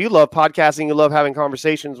 So if you love podcasting, you love having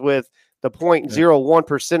conversations with the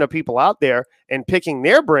 0.01% of people out there and picking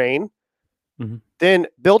their brain, then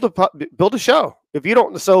build a show. If you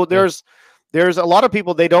don't, so there's a lot of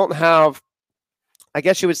people, they don't have, I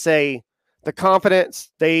guess you would say, the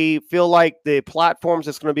confidence. They feel like the platforms,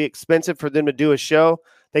 it's going to be expensive for them to do a show.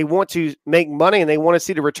 They want to make money and they want to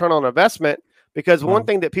see the return on investment, because one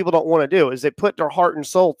thing that people don't want to do is they put their heart and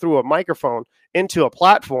soul through a microphone into a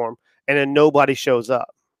platform and then nobody shows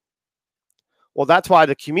up. Well, that's why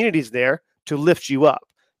the community's there to lift you up.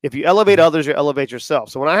 If you elevate others, you elevate yourself.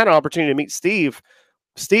 So when I had an opportunity to meet Steve,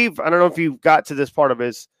 I don't know if you got to this part of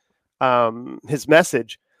his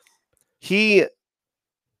message. The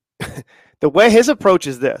way his approach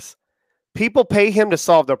is this: people pay him to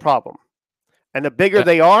solve their problem. And the bigger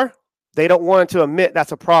they are, they don't want to admit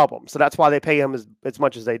that's a problem. So that's why they pay him as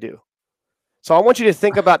much as they do. So I want you to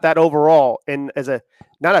think about that overall, and as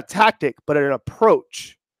not a tactic, but an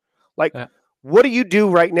approach. Like, what do you do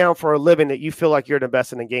right now for a living that you feel like you're the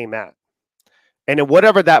best in the game at? And then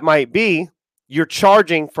whatever that might be, you're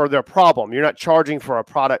charging for their problem. You're not charging for a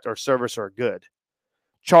product or service or a good.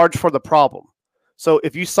 Charge for the problem. So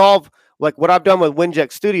if you solve, like what I've done with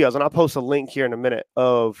Winjet Studios, and I'll post a link here in a minute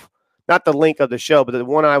of, not the link of the show, but the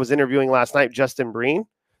one I was interviewing last night, Justin Breen.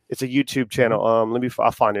 It's a YouTube channel.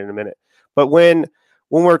 I'll find it in a minute. But when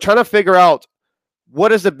we're trying to figure out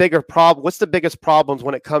what is the bigger problem, what's the biggest problems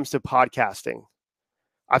when it comes to podcasting,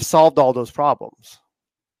 I've solved all those problems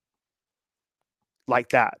like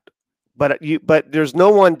that. But there's no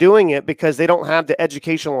one doing it because they don't have the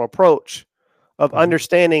educational approach of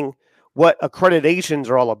understanding what accreditations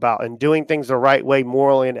are all about and doing things the right way,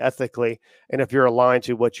 morally and ethically, and if you're aligned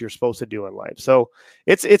to what you're supposed to do in life. So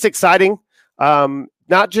it's exciting,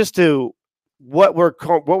 not just to what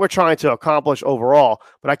we're trying to accomplish overall,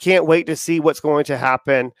 but I can't wait to see what's going to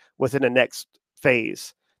happen within the next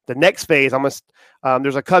phase. The next phase,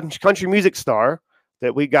 there's a country music star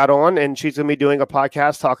that we got on, and she's going to be doing a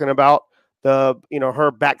podcast talking about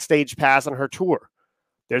her backstage pass on her tour.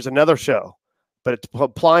 There's another show. But it's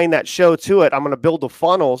applying that show to it, I'm going to build the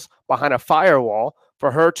funnels behind a firewall for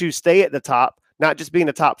her to stay at the top, not just be in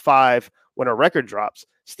the top 5 when a record drops,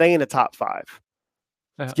 stay in the top 5.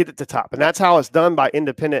 Let's get it to the top. And that's how it's done by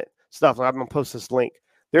independent stuff. I'm going to post this link.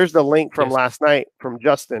 There's the link from last night from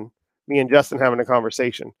Justin, me and Justin having a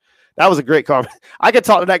conversation. That was a great conversation. I could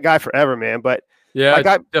talk to that guy forever, man. But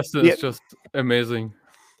Justin is just amazing.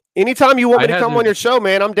 Anytime you want me to come on your show,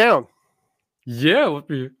 man, I'm down. Yeah, it would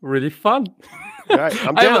be really fun. All right,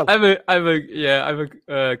 I'm down. I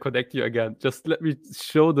will connect you again. Just let me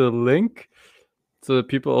show the link so that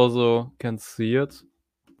people also can see it.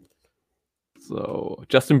 So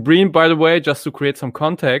Justin Breen, by the way, just to create some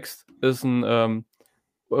context, is a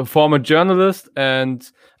former journalist, and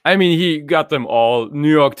I mean he got them all: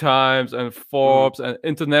 New York Times and Forbes and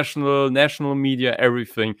international, national media,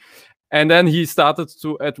 everything. And then he started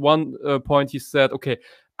to, at one point, he said, "Okay,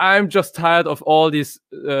 I'm just tired of all these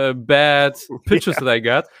bad pitches that I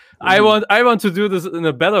got. I want to do this in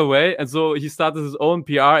a better way." And so he started his own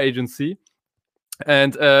PR agency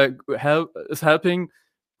and is helping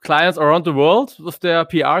clients around the world with their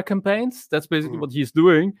PR campaigns. That's basically what he's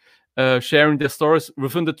doing, sharing their stories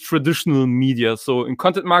within the traditional media. So in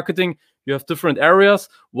content marketing, you have different areas.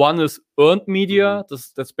 One is earned media.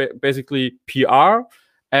 That's basically PR.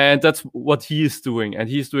 And that's what he is doing, and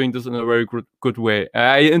he's doing this in a very good way.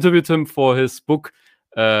 I interviewed him for his book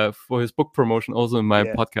promotion, also in my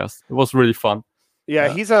podcast. It was really fun. Yeah,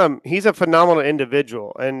 he's a phenomenal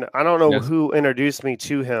individual, and I don't know who introduced me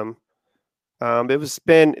to him. It's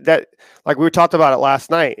been that, like we talked about it last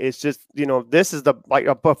night. It's just, this is the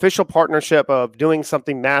official partnership of doing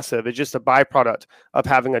something massive. It's just a byproduct of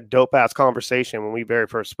having a dope ass conversation when we very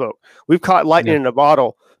first spoke. We've caught lightning in a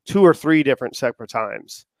bottle 2 or 3 different separate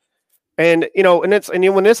times. And, when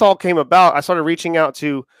this all came about, I started reaching out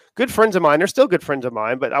to good friends of mine. They're still good friends of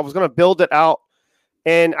mine, but I was going to build it out.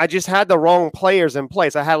 And I just had the wrong players in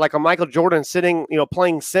place. I had like a Michael Jordan sitting,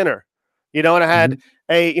 playing center, and I had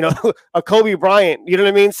a Kobe Bryant,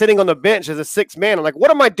 sitting on the bench as a 6th man. I'm like, what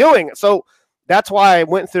am I doing? So that's why I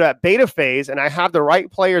went through that beta phase, and I have the right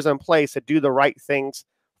players in place to do the right things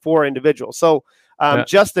for individuals. So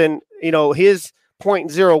Justin, his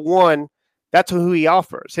 0.01 That's who he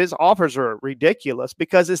offers. His offers are ridiculous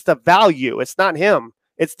because it's the value. It's not him.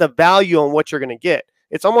 It's the value on what you're going to get.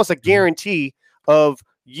 It's almost a guarantee of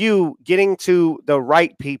you getting to the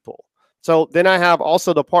right people. So then I have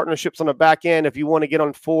also the partnerships on the back end. If you want to get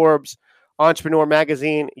on Forbes, Entrepreneur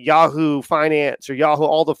Magazine, Yahoo Finance, or Yahoo,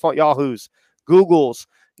 all the Yahoos, Google's,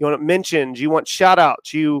 you want mentions, you want shout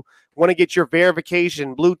outs, you want to get your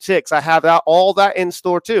verification, blue ticks. I have all that in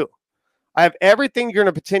store too. I have everything you're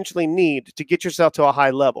going to potentially need to get yourself to a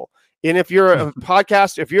high level. And if you're a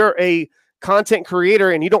podcast, if you're a content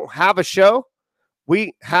creator and you don't have a show,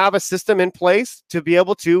 we have a system in place to be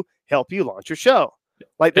able to help you launch your show.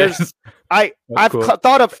 Like there's, I've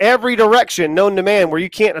thought of every direction known to man where you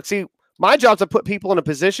can't see. My job is to put people in a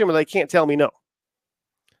position where they can't tell me no.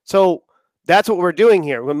 So that's what we're doing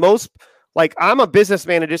here. When I'm a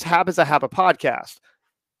businessman that just happens to have a podcast,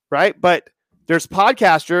 right? But there's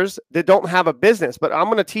podcasters that don't have a business, but I'm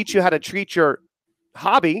going to teach you how to treat your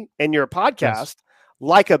hobby and your podcast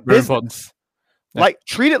like a business. Like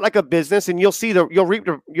treat it like a business, and you'll see you'll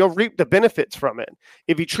reap the benefits from it.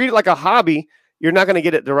 If you treat it like a hobby, you're not going to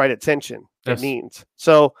get it the right attention it needs.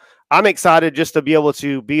 So I'm excited just to be able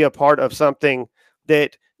to be a part of something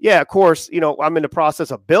that, of course, I'm in the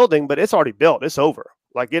process of building, but it's already built. It's over.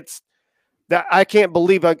 Like it's that I can't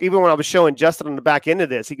believe. Like even when I was showing Justin on the back end of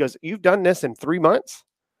this, he goes, "You've done this in 3 months?"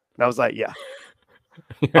 And I was like, "Yeah."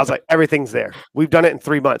 I was like, everything's there. We've done it in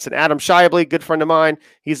 3 months. And Adam Shively, good friend of mine,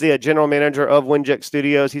 he's the general manager of Winject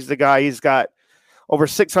Studios. He's the guy. He's got over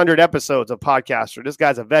 600 episodes of podcaster. This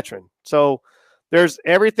guy's a veteran. So there's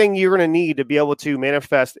everything you're going to need to be able to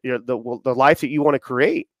manifest the life that you want to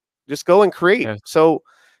create. Just go and create. Yes. So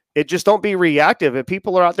don't be reactive. If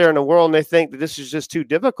people are out there in the world and they think that this is just too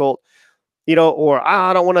difficult, or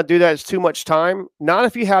I don't want to do that, it's too much time. Not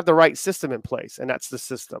if you have the right system in place, and that's the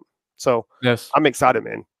system. So yes, I'm excited,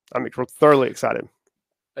 man. I'm thoroughly excited.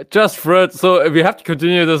 Just Fred. So we have to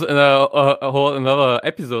continue this in a whole another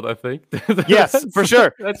episode, I think. Yes, for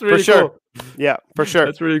sure. That's really cool. Sure. Yeah, for sure.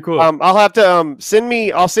 That's really cool. I'll have to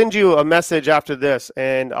I'll send you a message after this,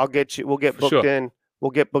 and we'll get booked in. We'll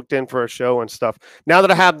get booked in for a show and stuff. Now that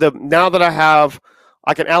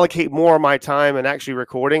I can allocate more of my time and actually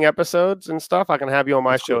recording episodes and stuff, I can have you on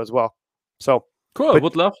my show as well. So cool.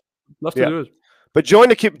 Would love to do it. But join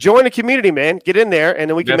the community, man. Get in there, and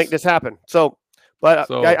then we can make this happen. So,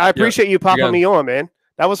 I appreciate you popping me on, man.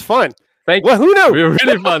 That was fun. Thank you. Well, who knew? We were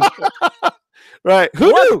really fun. Right?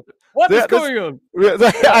 Who knew? What is going on?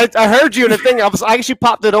 I heard you in the thing. I actually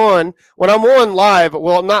popped it on when I'm on live.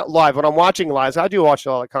 Well, not live. When I'm watching live, I do watch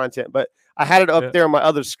all the content, but I had it up there on my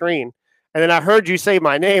other screen. And then I heard you say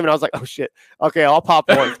my name, and I was like, "Oh shit! Okay, I'll pop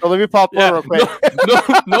on." So let me pop on real quick.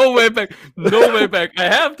 No way back. No way back. I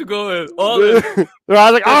have to go in. All in. I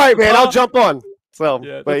was like, "All right, man, I'll jump on." So,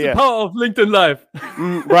 the power of LinkedIn Live.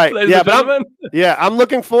 Right? I'm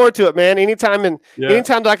looking forward to it, man. Anytime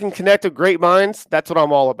that I can connect with great minds, that's what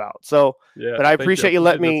I'm all about. So, but I appreciate you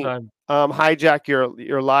letting me hijack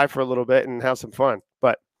your live for a little bit and have some fun.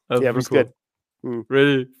 But it was good.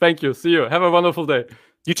 Really, thank you. See you. Have a wonderful day.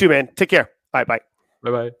 You too, man. Take care. Bye. Bye.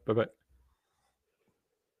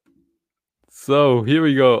 So here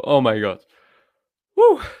we go. Oh my God.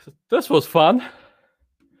 Woo, this was fun.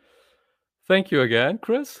 Thank you again,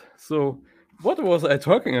 Chris. So what was I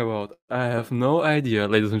talking about? I have no idea,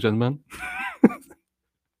 ladies and gentlemen.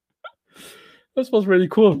 This was really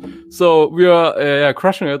cool. So we are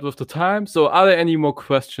crushing it with the time. So are there any more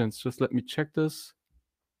questions? Just let me check this.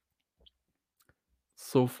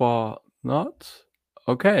 So far, not.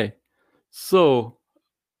 Okay, so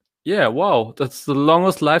wow, that's the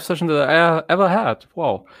longest live session that I ever had.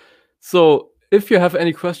 Wow. So if you have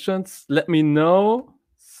any questions, let me know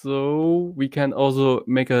so we can also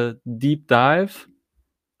make a deep dive.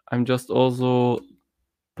 I'm just also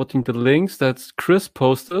putting the links that Chris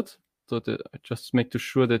posted so that I just make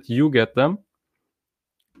sure that you get them.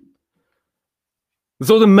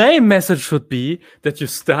 So the main message should be that you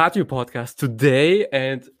start your podcast today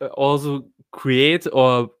and also create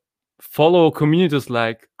or follow communities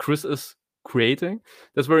like Chris is creating.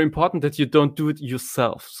 That's very important that you don't do it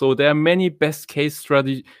yourself. So there are many best case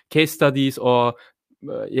studies or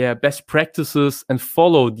best practices, and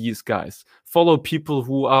follow these guys. Follow people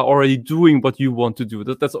who are already doing what you want to do.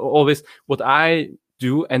 That's always what I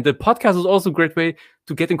do. And the podcast is also a great way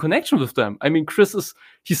to get in connection with them. I mean,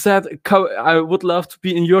 he said, I would love to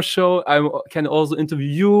be in your show. I can also interview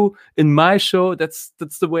you in my show. That's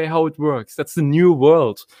the way how it works. That's the new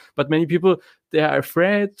world. But many people, they are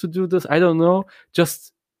afraid to do this. I don't know.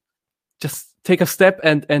 Just take a step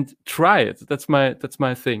and try it. That's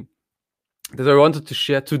my thing that I wanted to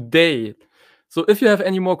share today. So if you have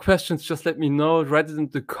any more questions, just let me know. Write it in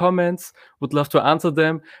the comments. Would love to answer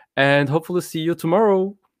them. And hopefully see you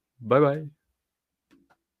tomorrow. Bye-bye.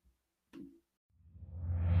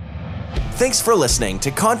 Thanks for listening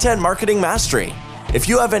to Content Marketing Mastery. If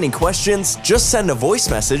you have any questions, just send a voice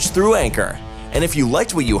message through Anchor. And if you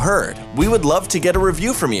liked what you heard, we would love to get a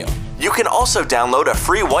review from you. You can also download a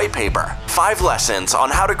free white paper, 5 lessons on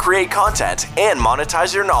how to create content and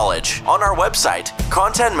monetize your knowledge on our website,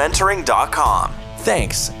 contentmentoring.com.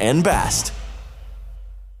 Thanks and best.